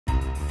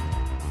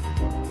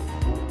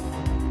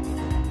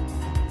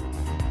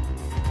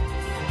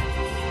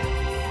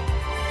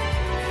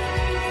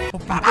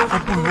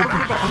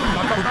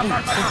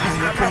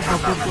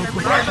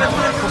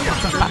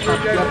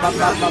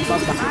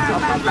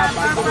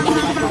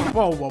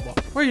Whoa, whoa, whoa.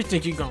 Where do you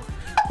think you're going?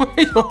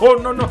 Oh,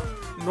 no, no.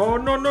 No,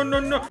 no, no, no,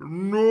 no.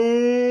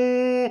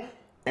 No.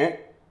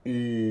 No,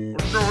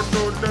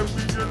 no, let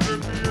me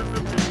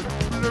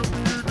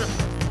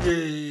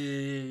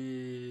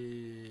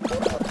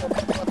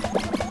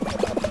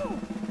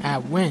I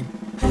win.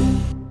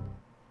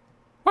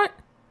 What?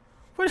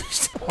 What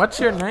is? What's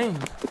your name?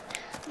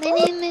 My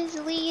name is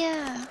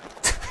Leah.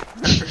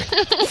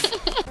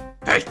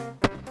 Hey,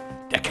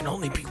 there can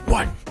only be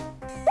one.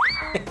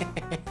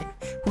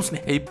 Who's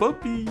name? Hey,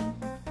 puppy.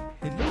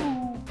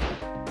 Hello.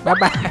 Bye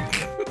bye.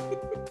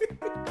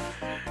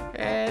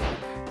 And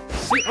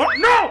see. Oh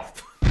no!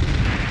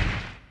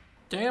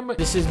 Damn it!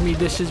 This is me.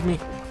 This is me.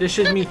 This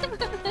is me.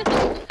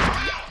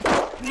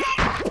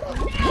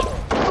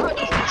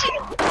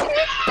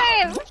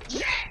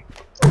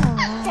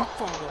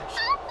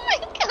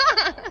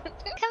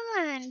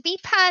 Be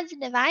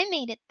positive, I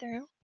made it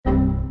through.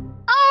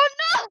 Oh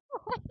no!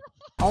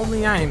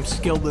 Only I am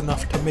skilled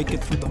enough to make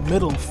it through the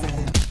middle,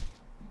 fan.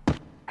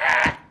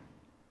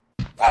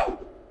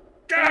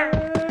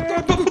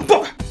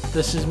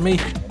 This is me.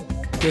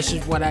 This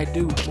is what I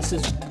do. This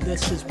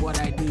is what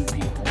I do,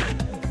 people.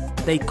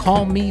 They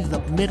call me the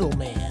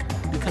middleman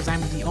because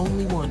I'm the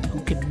only one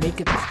who can make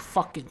it a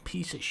fucking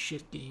piece of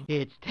shit game.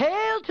 It's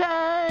tail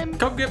time!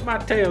 Come get my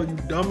tail, you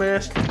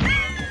dumbass.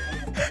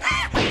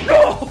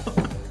 No!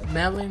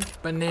 Melon,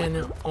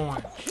 banana,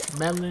 orange.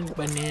 Melon,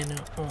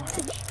 banana,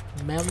 orange.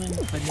 Melon,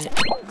 banana.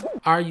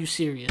 Are you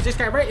serious? This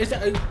guy right? Is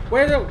that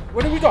where do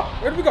we go?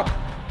 Where do we go?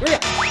 Where?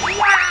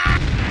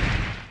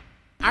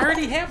 I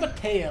already have a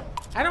tail.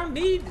 I don't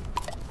need.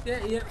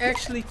 Yeah,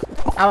 actually,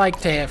 I like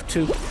to have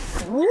two.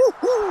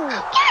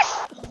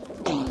 Yes!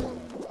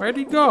 Where'd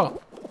he go?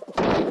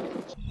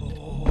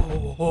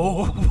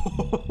 Oh,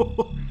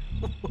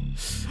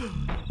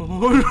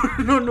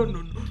 no, no, no,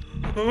 no.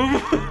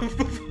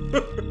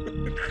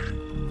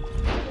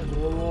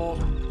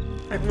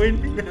 I win.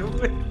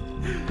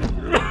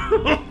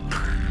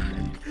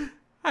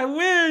 I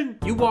win.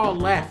 You all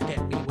laughed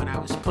at me when I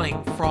was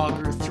playing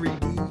Frogger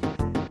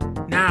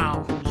 3D.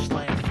 Now who's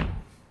laughing?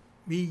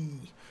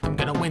 Me. I'm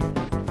gonna win.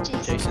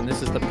 Jason,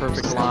 this is the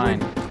perfect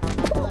line.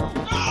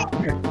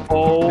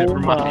 Oh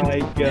my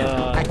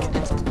god.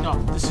 No,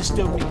 this is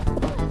still me.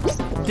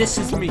 This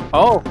is me.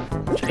 Oh,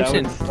 That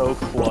Jason. was so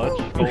clutch.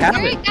 You have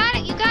You it. got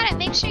it, you got it.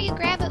 Make sure you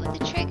grab it with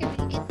the trigger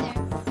when you get there.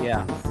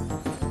 Yeah.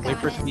 Wait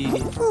for Got it.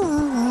 speed.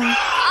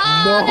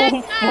 Oh, No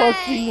that's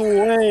fucking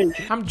nice.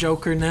 way. I'm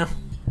Joker now.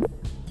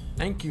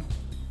 Thank you.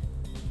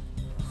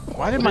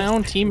 Why did my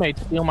own teammate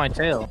steal my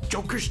tail?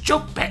 Joker's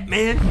joke,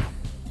 Batman.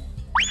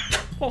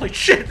 Holy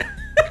shit.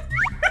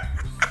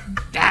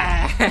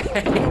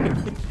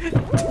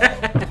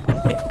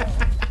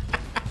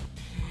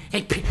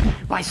 Hey,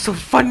 why so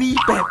funny,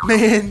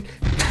 Batman?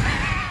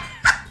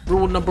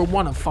 Rule number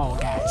 1 of Fall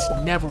Guys: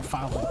 never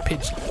follow a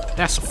pitch.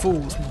 That's a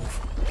fool's move.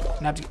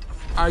 Now,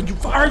 are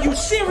you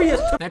serious?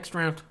 Next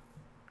round.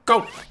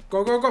 Go,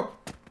 go, go, go.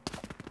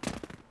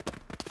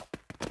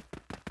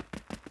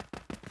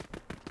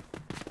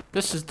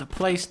 This is the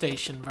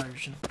PlayStation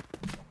version.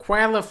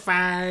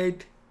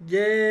 Qualified.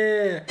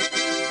 Yeah.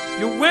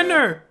 You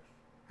winner.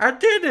 I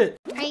did it.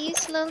 Are you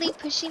slowly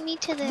pushing me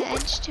to the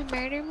edge to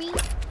murder me?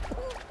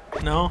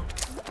 No.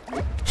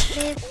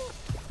 Babe,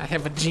 I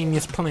have a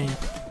genius plan.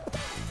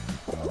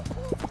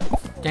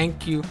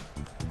 Thank you.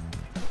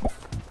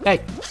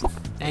 Hey.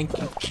 Thank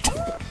you.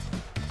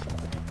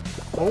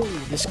 Oh,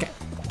 this guy.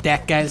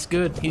 That guy's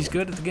good. He's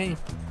good at the game.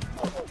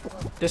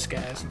 This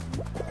guy's.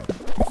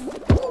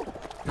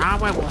 Now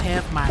I will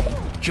have my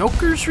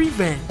Joker's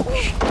revenge.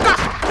 God,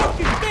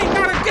 fucking thing,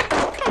 not again.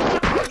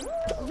 Come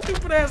on.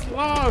 Stupid ass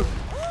log.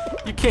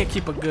 You can't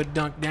keep a good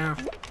dunk down.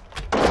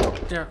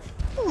 There.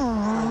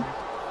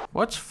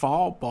 What's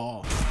fall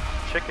ball?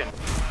 Chicken.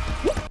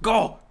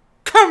 Go.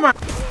 Come on.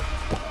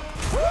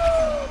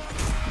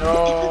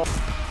 No.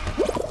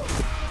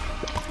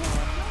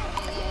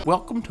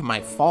 Welcome to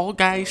my Fall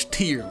Guys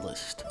tier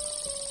list.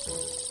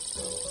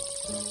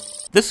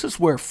 This is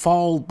where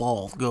fall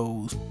ball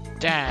goes.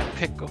 Dad,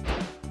 pickle.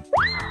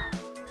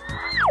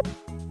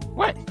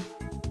 What?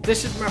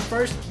 This is my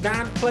first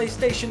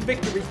non-PlayStation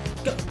victory.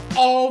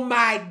 Oh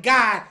my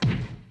god!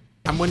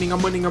 I'm winning,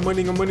 I'm winning, I'm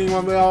winning, I'm winning,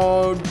 I'm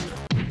winning.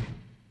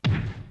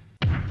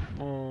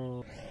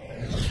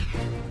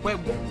 Wait,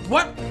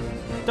 what?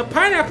 The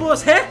pineapple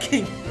is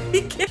hacking!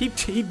 He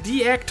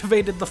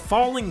deactivated the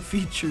falling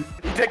feature.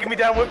 You taking me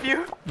down with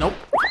you? Nope.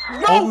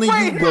 No Only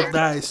way! you will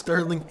die,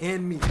 Sterling,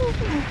 and me.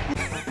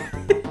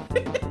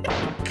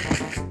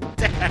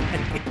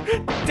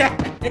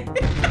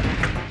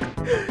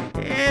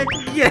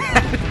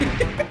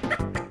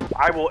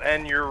 I will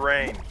end your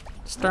reign.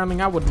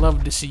 Sterling, I would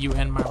love to see you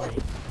end my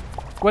reign.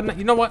 What?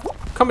 You know what?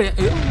 Come here.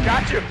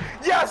 Got you.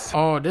 Yes.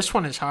 Oh, this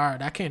one is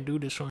hard. I can't do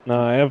this one.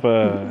 No, I have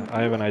an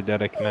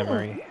eidetic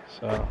memory.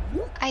 So.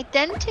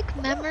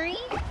 Identic memory?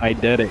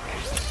 Eidetic.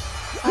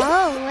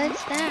 Oh,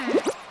 what's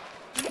that?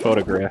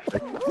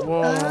 photographic.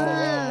 Whoa.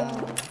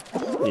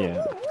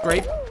 Yeah.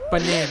 Grape,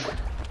 banana.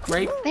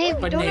 Grape, Babe,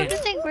 you don't banana. have to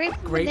say grape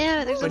and Grape,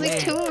 banana. There's only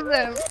banana. 2 of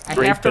them. I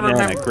Grape have to banana,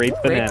 remember. grape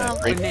banana,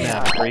 Grape, grape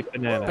banana, grape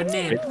banana.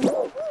 Banana.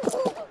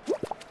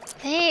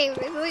 Babe,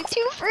 there's only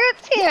 2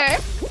 fruits here.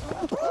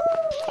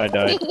 I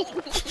died.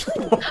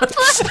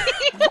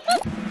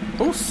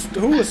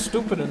 Who was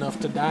stupid enough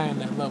to die in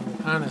that level?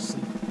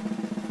 Honestly.